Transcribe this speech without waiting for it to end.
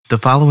The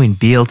following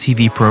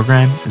BLTV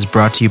program is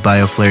brought to you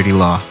by O'Flaherty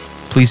Law.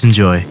 Please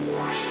enjoy.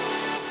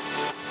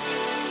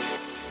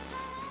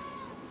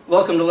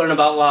 Welcome to Learn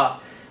About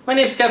Law. My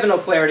name is Kevin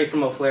O'Flaherty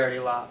from O'Flaherty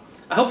Law.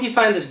 I hope you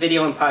find this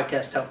video and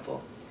podcast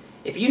helpful.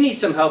 If you need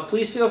some help,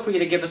 please feel free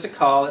to give us a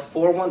call at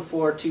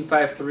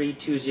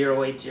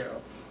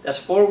 414-253-2080.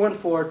 That's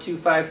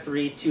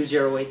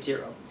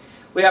 414-253-2080.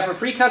 We offer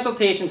free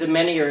consultations in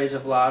many areas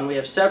of law, and we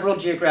have several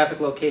geographic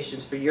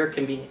locations for your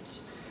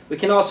convenience. We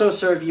can also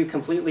serve you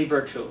completely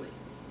virtually.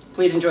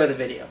 Please enjoy the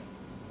video.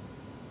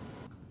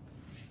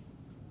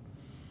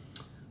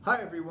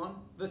 Hi everyone,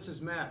 this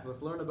is Matt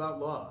with Learn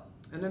About Law,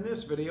 and in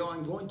this video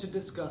I'm going to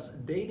discuss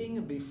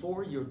dating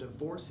before your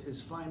divorce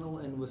is final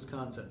in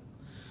Wisconsin.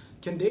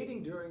 Can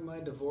dating during my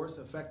divorce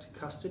affect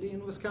custody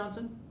in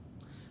Wisconsin?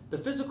 The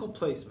physical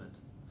placement,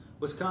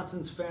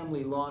 Wisconsin's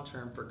family law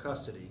term for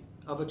custody,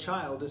 of a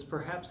child is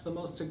perhaps the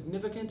most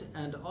significant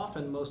and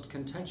often most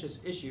contentious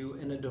issue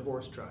in a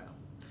divorce trial.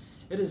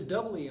 It is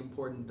doubly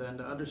important then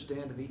to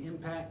understand the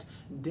impact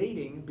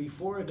dating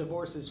before a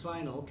divorce is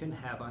final can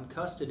have on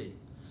custody.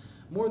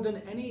 More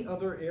than any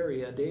other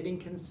area, dating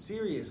can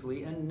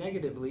seriously and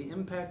negatively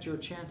impact your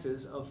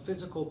chances of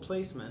physical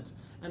placement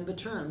and the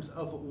terms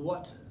of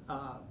what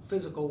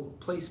physical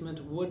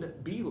placement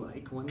would be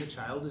like when the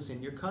child is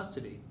in your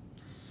custody.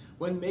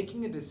 When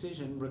making a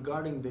decision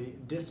regarding the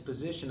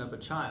disposition of a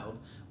child,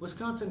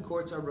 Wisconsin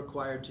courts are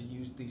required to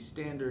use the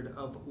standard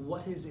of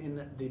what is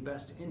in the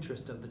best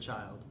interest of the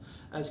child.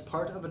 As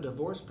part of a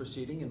divorce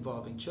proceeding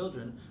involving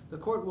children, the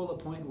court will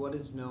appoint what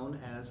is known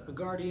as a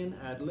guardian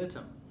ad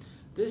litem.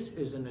 This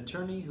is an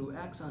attorney who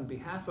acts on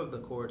behalf of the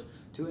court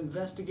to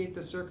investigate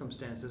the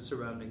circumstances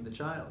surrounding the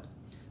child.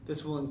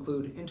 This will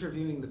include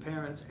interviewing the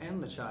parents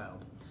and the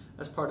child.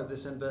 As part of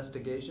this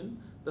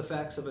investigation, the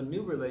facts of a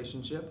new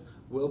relationship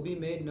will be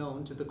made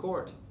known to the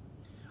court.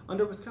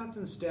 Under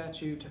Wisconsin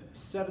Statute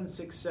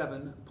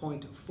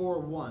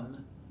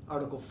 767.41,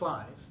 Article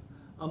 5,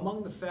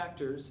 among the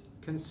factors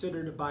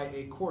considered by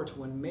a court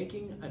when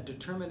making a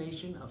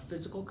determination of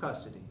physical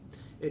custody,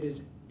 it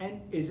is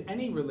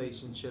any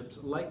relationships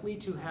likely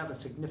to have a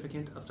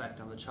significant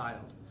effect on the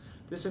child.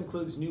 This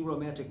includes new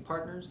romantic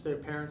partners their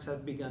parents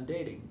have begun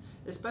dating,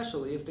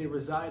 especially if they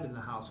reside in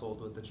the household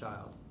with the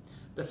child.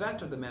 The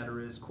fact of the matter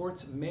is,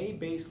 courts may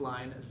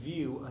baseline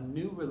view a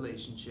new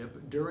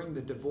relationship during the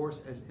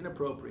divorce as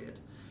inappropriate,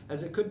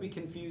 as it could be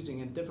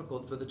confusing and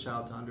difficult for the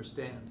child to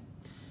understand.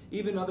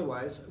 Even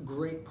otherwise,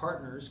 great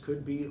partners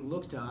could be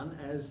looked on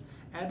as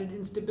added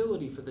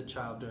instability for the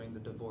child during the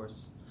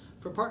divorce.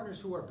 For partners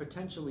who are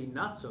potentially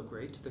not so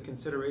great, the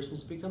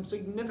considerations become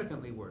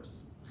significantly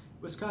worse.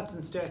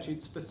 Wisconsin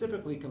statute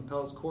specifically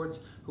compels courts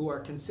who are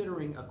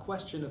considering a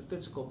question of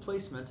physical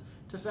placement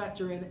to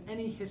factor in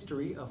any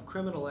history of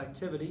criminal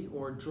activity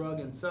or drug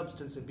and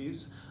substance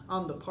abuse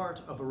on the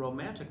part of a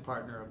romantic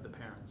partner of the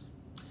parents.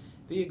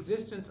 The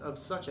existence of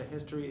such a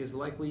history is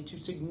likely to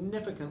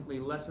significantly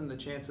lessen the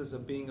chances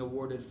of being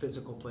awarded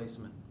physical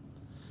placement.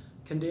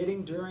 Can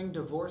dating during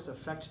divorce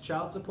affect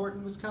child support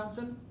in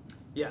Wisconsin?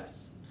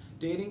 Yes.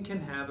 Dating can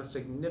have a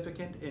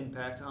significant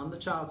impact on the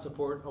child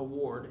support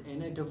award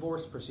in a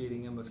divorce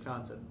proceeding in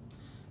Wisconsin.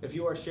 If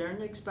you are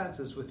sharing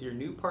expenses with your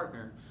new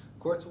partner,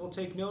 courts will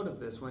take note of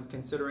this when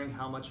considering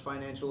how much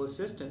financial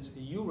assistance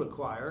you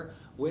require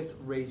with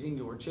raising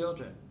your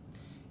children.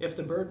 If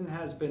the burden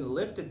has been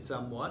lifted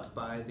somewhat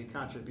by the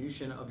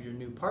contribution of your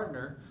new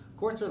partner,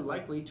 courts are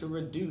likely to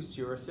reduce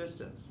your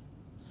assistance.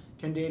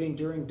 Can dating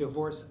during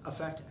divorce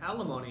affect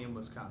alimony in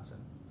Wisconsin?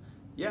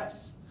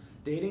 Yes.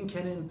 Dating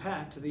can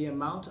impact the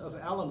amount of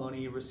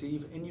alimony you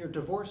receive in your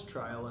divorce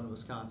trial in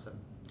Wisconsin.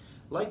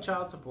 Like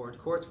child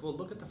support, courts will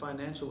look at the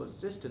financial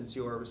assistance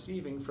you are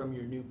receiving from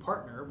your new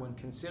partner when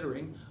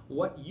considering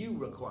what you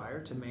require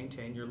to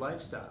maintain your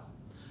lifestyle.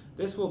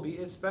 This will be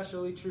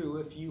especially true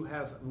if you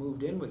have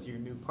moved in with your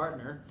new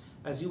partner,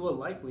 as you will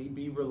likely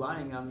be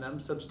relying on them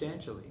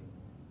substantially.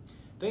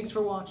 Thanks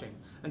for watching,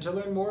 and to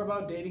learn more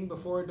about dating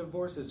before a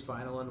divorce is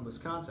final in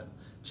Wisconsin,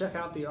 check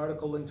out the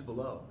article linked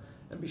below.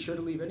 And be sure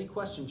to leave any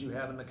questions you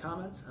have in the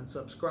comments and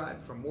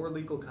subscribe for more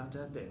legal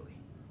content daily.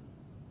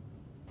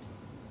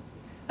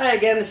 Hi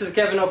again, this is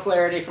Kevin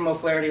O'Flaherty from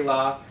O'Flaherty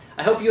Law.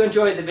 I hope you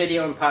enjoyed the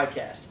video and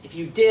podcast. If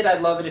you did,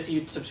 I'd love it if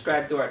you'd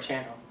subscribe to our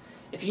channel.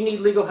 If you need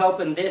legal help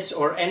in this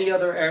or any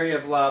other area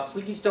of law,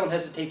 please don't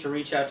hesitate to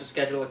reach out to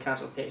schedule a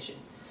consultation.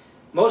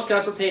 Most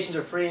consultations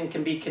are free and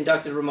can be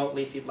conducted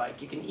remotely if you'd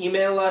like. You can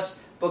email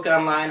us, book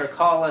online, or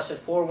call us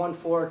at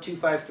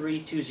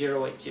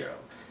 414-253-2080.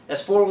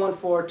 That's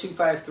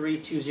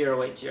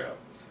 414-253-2080.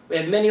 We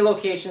have many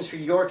locations for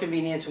your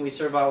convenience, and we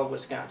serve all of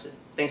Wisconsin.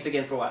 Thanks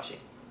again for watching.